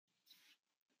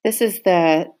This is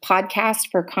the podcast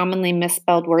for commonly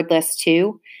misspelled word list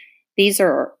 2. These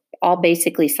are all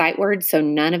basically sight words, so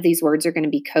none of these words are going to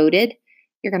be coded.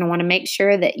 You're going to want to make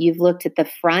sure that you've looked at the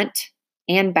front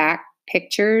and back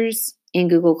pictures in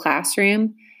Google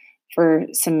Classroom for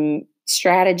some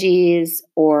strategies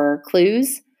or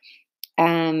clues.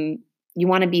 You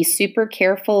want to be super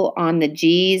careful on the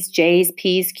G's, J's,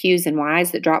 P's, Q's, and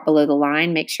Y's that drop below the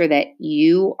line. Make sure that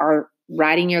you are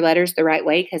writing your letters the right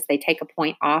way because they take a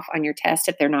point off on your test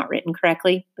if they're not written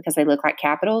correctly because they look like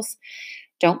capitals.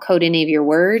 Don't code any of your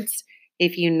words.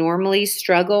 If you normally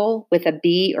struggle with a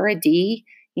B or a D,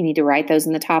 you need to write those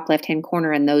in the top left-hand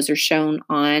corner, and those are shown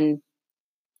on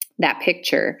that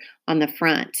picture on the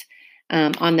front.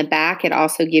 On the back, it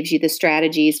also gives you the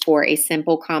strategies for a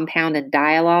simple, compounded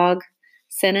dialogue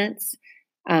sentence.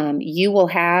 You will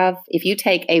have, if you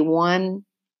take a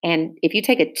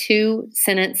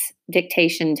 2-sentence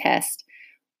dictation test,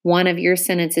 one of your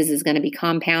sentences is going to be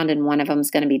compound and one of them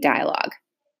is going to be dialogue.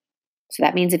 So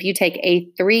that means if you take a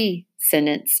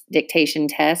 3-sentence dictation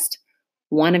test,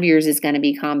 one of yours is going to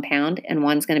be compound and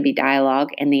one's going to be dialogue,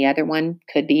 and the other one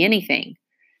could be anything.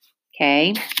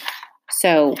 Okay?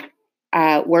 So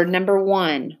word number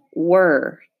 1,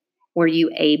 were. Were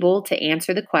you able to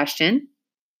answer the question?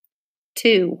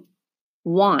 2,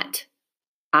 want.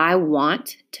 I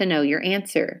want to know your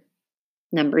answer.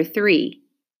 Number 3,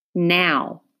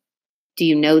 now. Do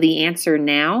you know the answer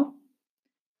now?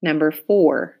 Number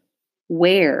 4,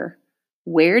 where.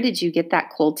 Where did you get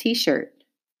that cool t-shirt?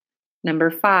 Number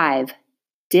 5,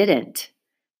 didn't.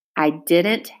 I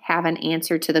didn't have an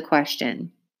answer to the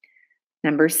question.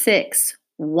 Number 6,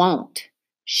 won't.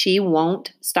 She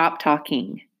won't stop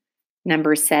talking.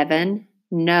 Number 7,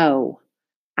 no.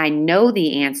 I know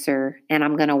the answer and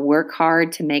I'm going to work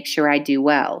hard to make sure I do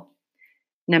well.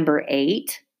 Number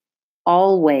 8,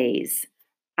 always.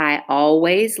 I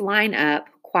always line up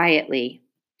quietly.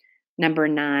 Number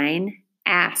 9,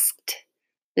 asked.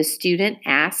 The student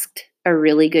asked a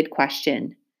really good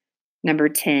question. Number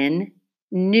 10,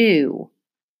 knew.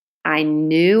 I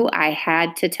knew I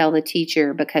had to tell the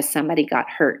teacher because somebody got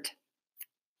hurt.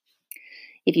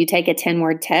 If you take a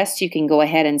 10-word test, you can go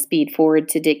ahead and speed forward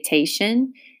to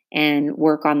dictation and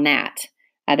work on that.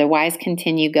 Otherwise,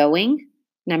 continue going.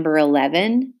 Number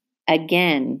 11,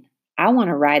 again. I want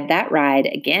to ride that ride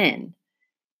again.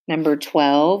 Number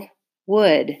 12,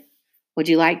 would. Would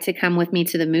you like to come with me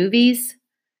to the movies?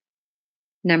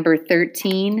 Number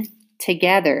 13,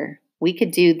 together. We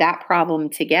could do that problem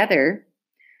together.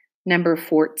 Number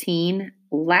 14,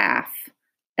 laugh.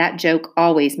 That joke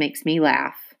always makes me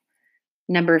laugh.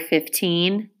 Number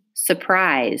 15,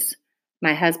 surprise.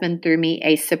 My husband threw me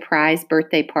a surprise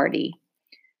birthday party.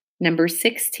 Number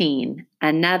 16,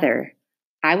 another.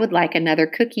 I would like another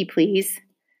cookie, please.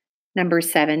 Number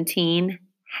 17,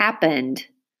 happened.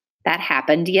 That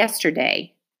happened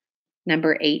yesterday.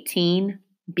 Number 18,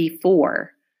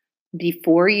 before.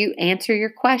 Before you answer your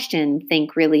question,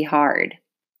 think really hard.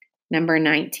 Number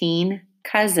 19,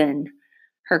 cousin.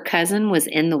 Her cousin was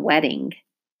in the wedding.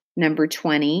 Number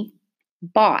 20,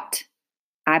 bought.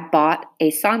 I bought a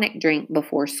Sonic drink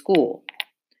before school.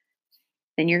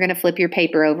 Then you're going to flip your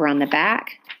paper over on the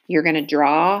back. You're going to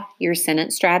draw your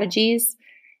sentence strategies.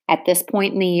 At this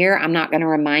point in the year, I'm not going to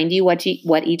remind you what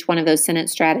each one of those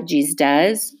sentence strategies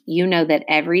does. You know that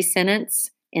every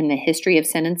sentence in the history of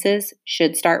sentences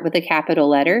should start with a capital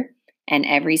letter, and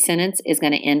every sentence is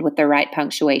going to end with the right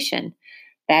punctuation.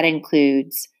 That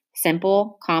includes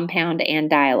simple, compound, and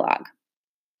dialogue.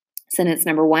 Sentence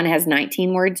number 1 has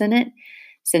 19 words in it.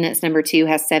 Sentence number 2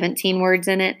 has 17 words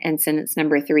in it, and sentence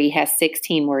number 3 has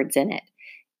 16 words in it.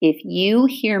 If you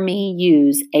hear me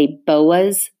use a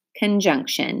Boas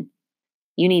conjunction,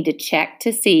 you need to check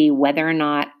to see whether or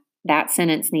not that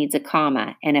sentence needs a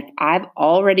comma. And if I've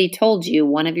already told you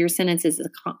one of your sentences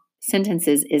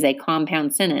is a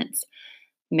compound sentence,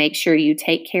 make sure you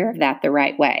take care of that the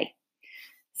right way.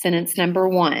 Sentence number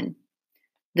 1.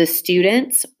 The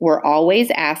students were always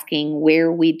asking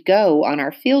where we'd go on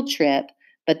our field trip,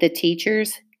 but the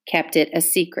teachers kept it a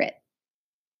secret.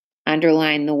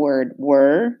 Underline the word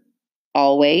were,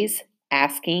 always,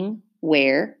 asking,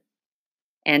 where,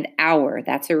 and our.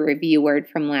 That's a review word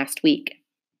from last week.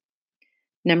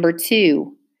 Number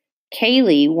 2,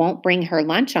 Kaylee won't bring her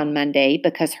lunch on Monday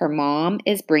because her mom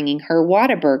is bringing her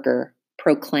Whataburger,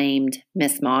 proclaimed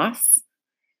Miss Moss.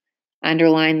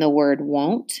 Underline the word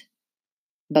won't,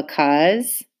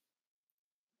 because,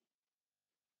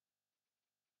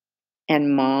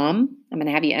 and mom. I'm going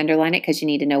to have you underline it because you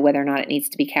need to know whether or not it needs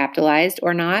to be capitalized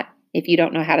or not. If you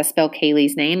don't know how to spell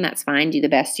Kaylee's name, that's fine. Do the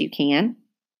best you can.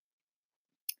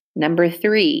 Number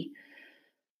 3,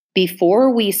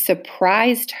 Before we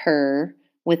surprised her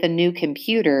with a new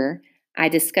computer, I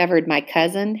discovered my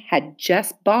cousin had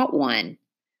just bought one.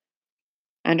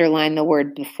 Underline the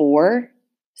word before,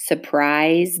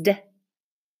 surprised,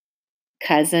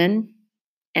 cousin,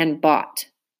 and bought.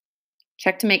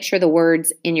 Check to make sure the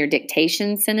words in your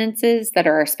dictation sentences that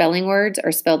are spelling words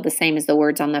are spelled the same as the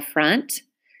words on the front.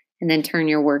 And then turn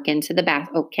your work into the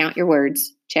basket. Count your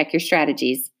words, check your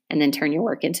strategies, and then turn your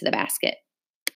work into the basket.